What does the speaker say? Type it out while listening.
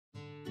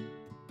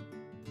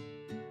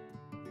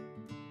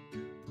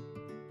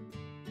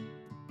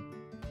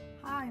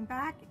Hi, I'm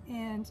back,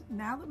 and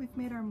now that we've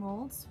made our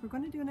molds, we're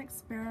going to do an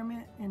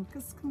experiment and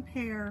just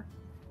compare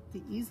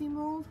the easy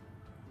mold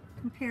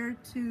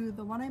compared to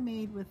the one I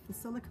made with the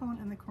silicone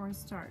and the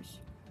cornstarch.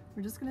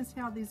 We're just going to see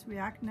how these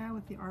react now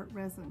with the art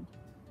resin.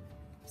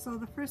 So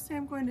the first thing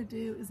I'm going to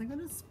do is I'm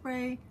going to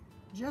spray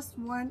just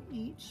one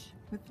each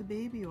with the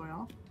baby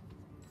oil,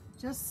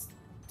 just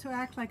to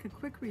act like a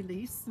quick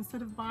release.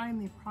 Instead of buying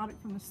the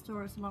product from the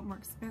store, it's a lot more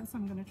expensive.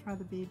 I'm going to try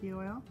the baby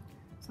oil.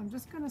 So I'm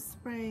just going to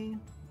spray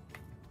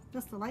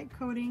just a light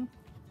coating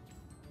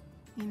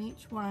in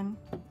each one.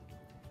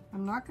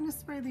 I'm not going to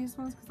spray these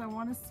ones because I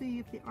want to see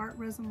if the art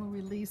resin will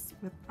release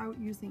without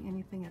using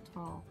anything at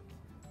all.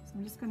 So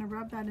I'm just going to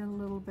rub that in a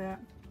little bit.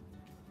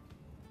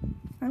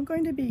 I'm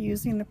going to be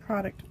using the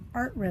product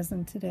Art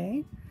Resin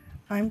today.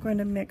 I'm going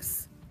to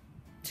mix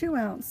 2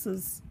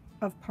 ounces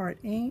of part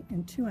A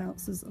and 2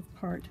 ounces of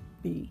part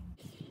B.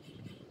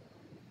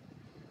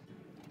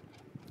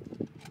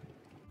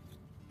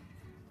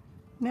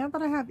 Now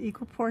that I have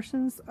equal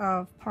portions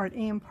of part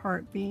A and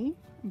part B,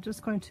 I'm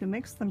just going to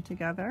mix them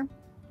together.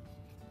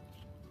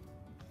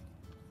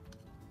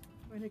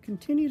 I'm going to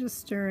continue to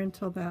stir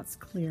until that's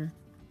clear.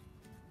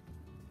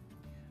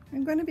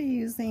 I'm going to be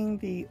using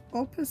the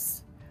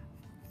Opus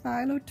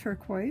Phthalo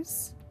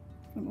Turquoise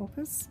from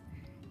Opus,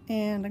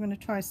 and I'm going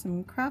to try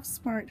some Craft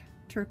Smart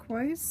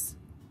Turquoise,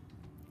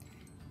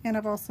 and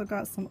I've also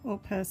got some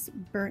Opus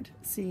Burnt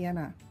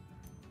Sienna.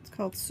 It's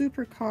called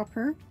Super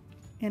Copper,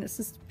 and it's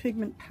just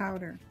pigment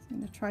powder. So I'm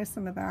going to try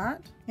some of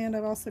that, and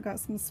I've also got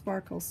some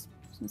sparkles,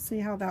 so see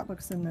how that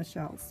looks in the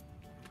shells.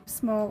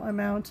 Small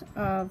amount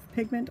of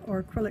pigment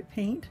or acrylic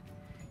paint.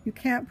 You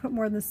can't put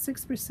more than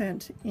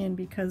 6% in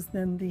because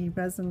then the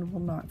resin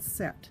will not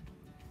set.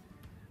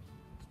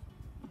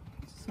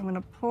 So I'm going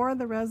to pour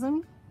the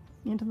resin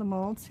into the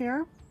molds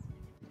here.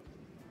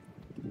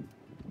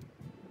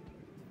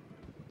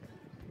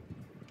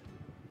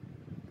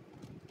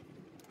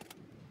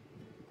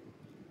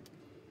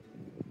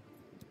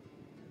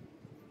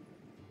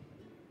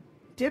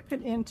 Dip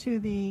it into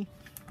the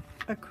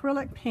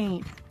acrylic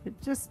paint, but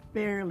just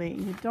barely.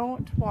 You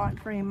don't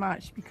want very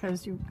much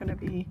because you're going to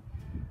be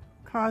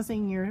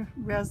causing your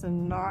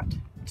resin not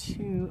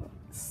to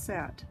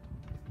set.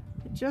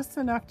 But just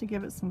enough to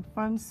give it some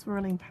fun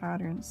swirling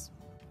patterns.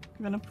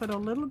 I'm going to put a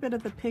little bit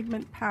of the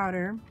pigment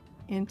powder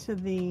into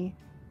the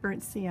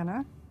burnt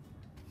sienna.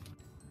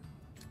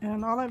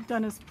 And all I've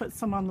done is put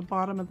some on the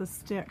bottom of the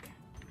stick.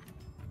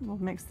 We'll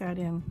mix that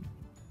in.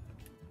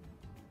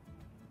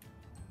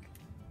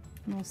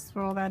 And we'll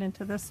swirl that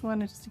into this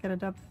one just to get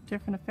a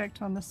different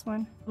effect on this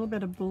one. A little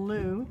bit of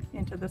blue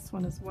into this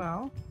one as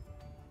well.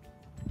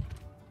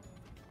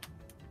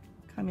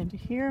 Come into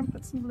here and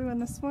put some blue in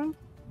this one.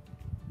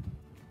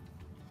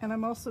 And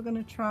I'm also going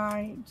to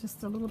try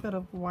just a little bit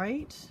of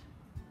white.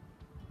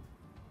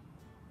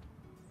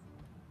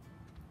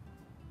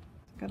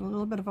 Got a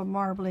little bit of a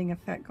marbling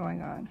effect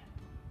going on.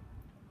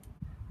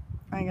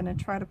 I'm going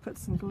to try to put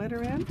some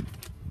glitter in.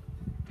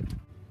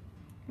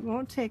 It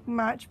won't take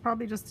much,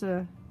 probably just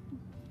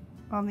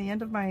on the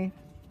end of my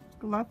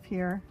glove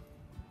here,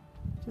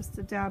 just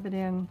to dab it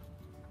in.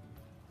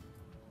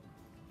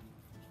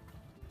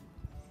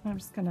 I'm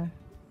just going to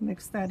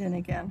mix that in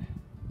again.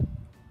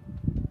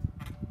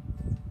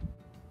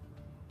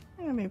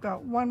 And we've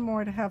got one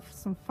more to have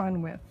some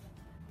fun with.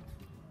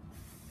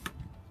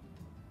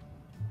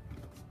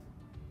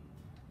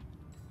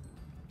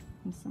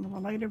 And some of the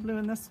lighter blue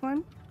in this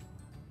one.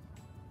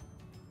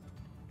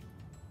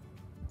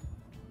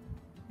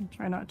 And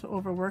try not to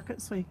overwork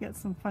it so you get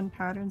some fun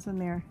patterns in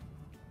there.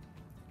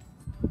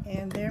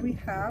 And there we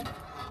have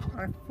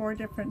our 4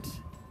 different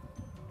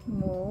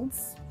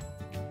molds.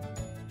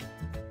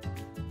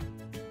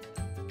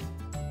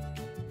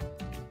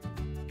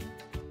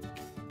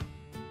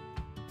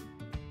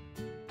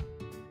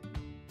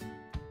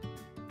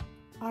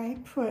 I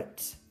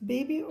put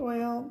baby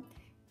oil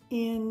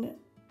in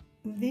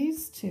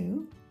these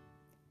 2,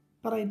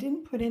 but I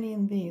didn't put any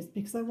in these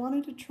because I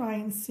wanted to try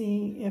and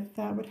see if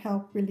that would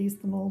help release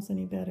the molds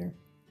any better.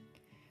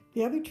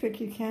 The other trick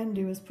you can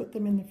do is put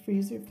them in the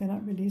freezer if they're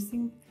not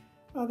releasing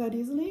that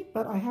easily,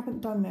 but I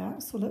haven't done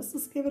that, so let's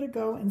just give it a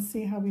go and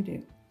see how we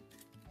do.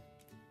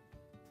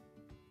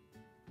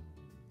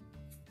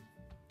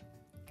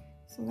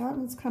 So that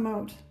one's come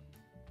out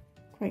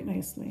quite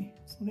nicely.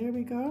 So there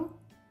we go.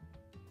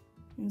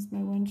 Here's my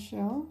one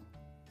shell.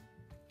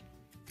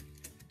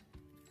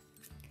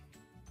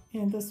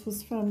 And this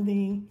was from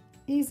the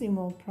Easy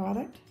Mold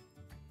product.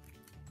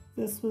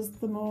 This was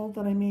the mold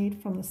that I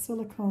made from the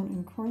silicone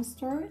and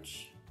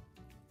cornstarch.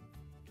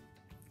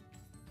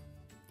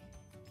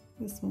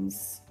 This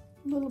one's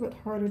a little bit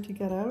harder to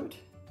get out.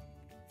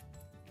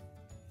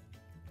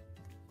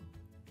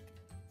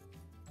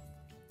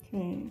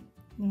 Okay,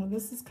 now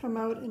this has come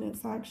out and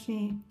it's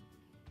actually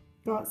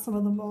got some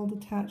of the mold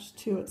attached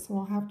to it, so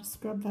I'll have to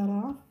scrub that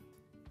off.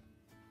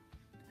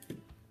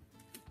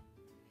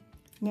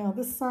 Now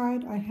this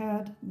side I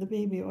had the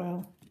baby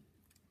oil.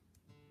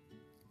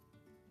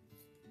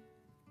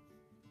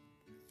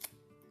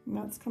 And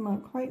that's come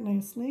out quite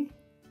nicely.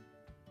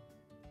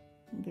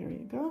 There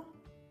you go.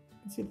 You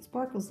can see the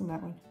sparkles in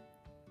that one.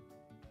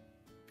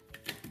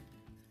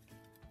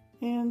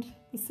 And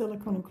the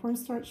silicone and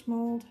cornstarch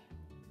mold.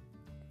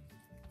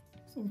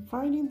 So I'm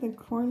finding the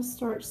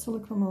cornstarch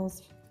silicone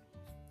molds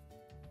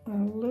are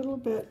a little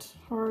bit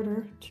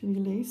harder to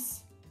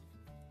release,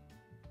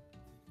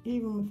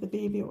 even with the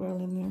baby oil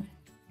in there.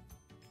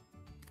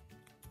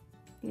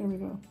 There we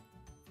go.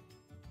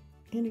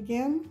 And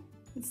again,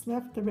 it's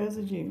left the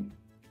residue.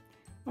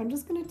 I'm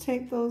just going to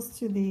take those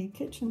to the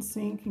kitchen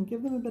sink and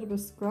give them a bit of a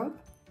scrub.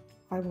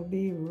 I will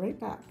be right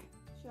back.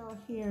 The shell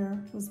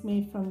here was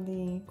made from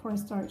the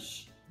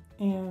cornstarch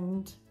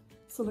and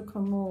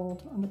silicone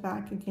mold on the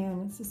back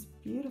again. It's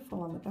just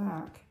beautiful on the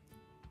back.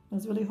 I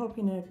was really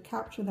hoping to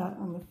capture that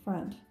on the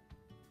front.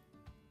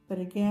 But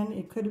again,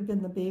 it could have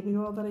been the baby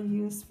oil that I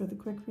used for the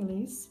quick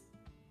release.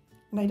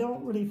 And I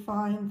don't really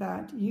find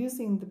that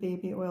using the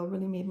baby oil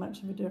really made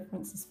much of a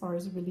difference as far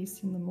as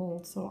releasing the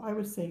mold. So I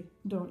would say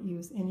don't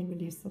use any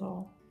release at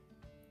all.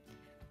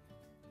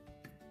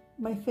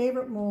 My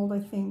favorite mold, I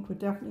think, would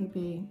definitely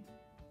be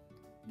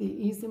the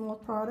Easy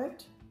Mold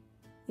product.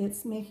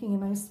 It's making a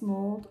nice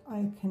mold.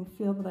 I can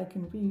feel that I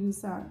can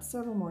reuse that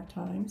several more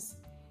times.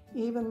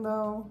 Even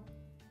though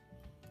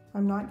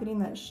I'm not getting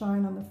that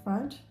shine on the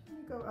front, I'm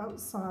going to go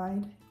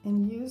outside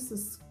and use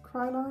this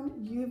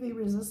Krylon UV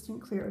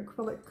resistant clear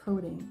acrylic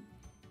coating,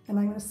 and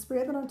I'm going to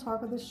spray that on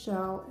top of the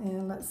shell,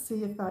 and let's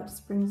see if that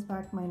just brings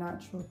back my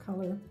natural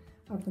color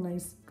of the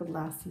nice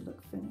glassy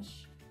look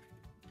finish.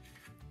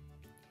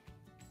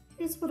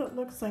 Here's what it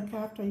looks like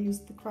after I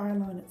used the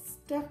Krylon. It's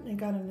definitely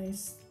got a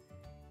nice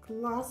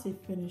glossy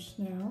finish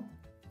now.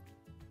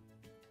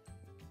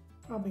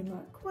 Probably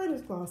not quite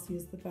as glossy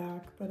as the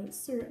back, but it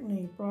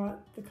certainly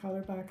brought the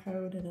color back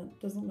out and it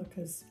doesn't look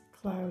as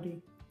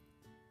cloudy.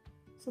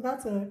 So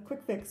that's a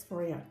quick fix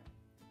for you.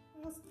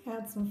 I also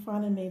had some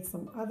fun and made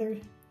some other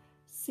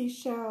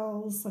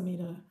seashells. I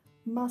made a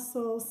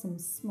mussel, some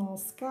small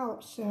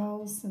scallop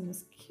shells, and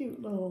this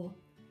cute little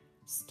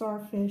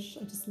starfish.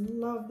 I just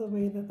love the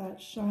way that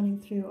that's shining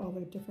through all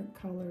the different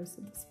colors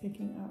that it's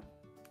picking up.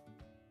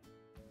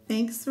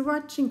 Thanks for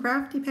watching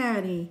Crafty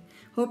Patty.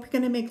 Hope you're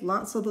going to make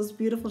lots of those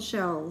beautiful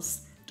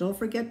shells. Don't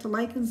forget to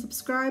like and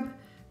subscribe.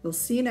 We'll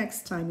see you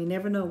next time. You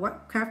never know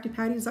what Crafty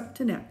Patty's up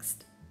to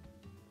next.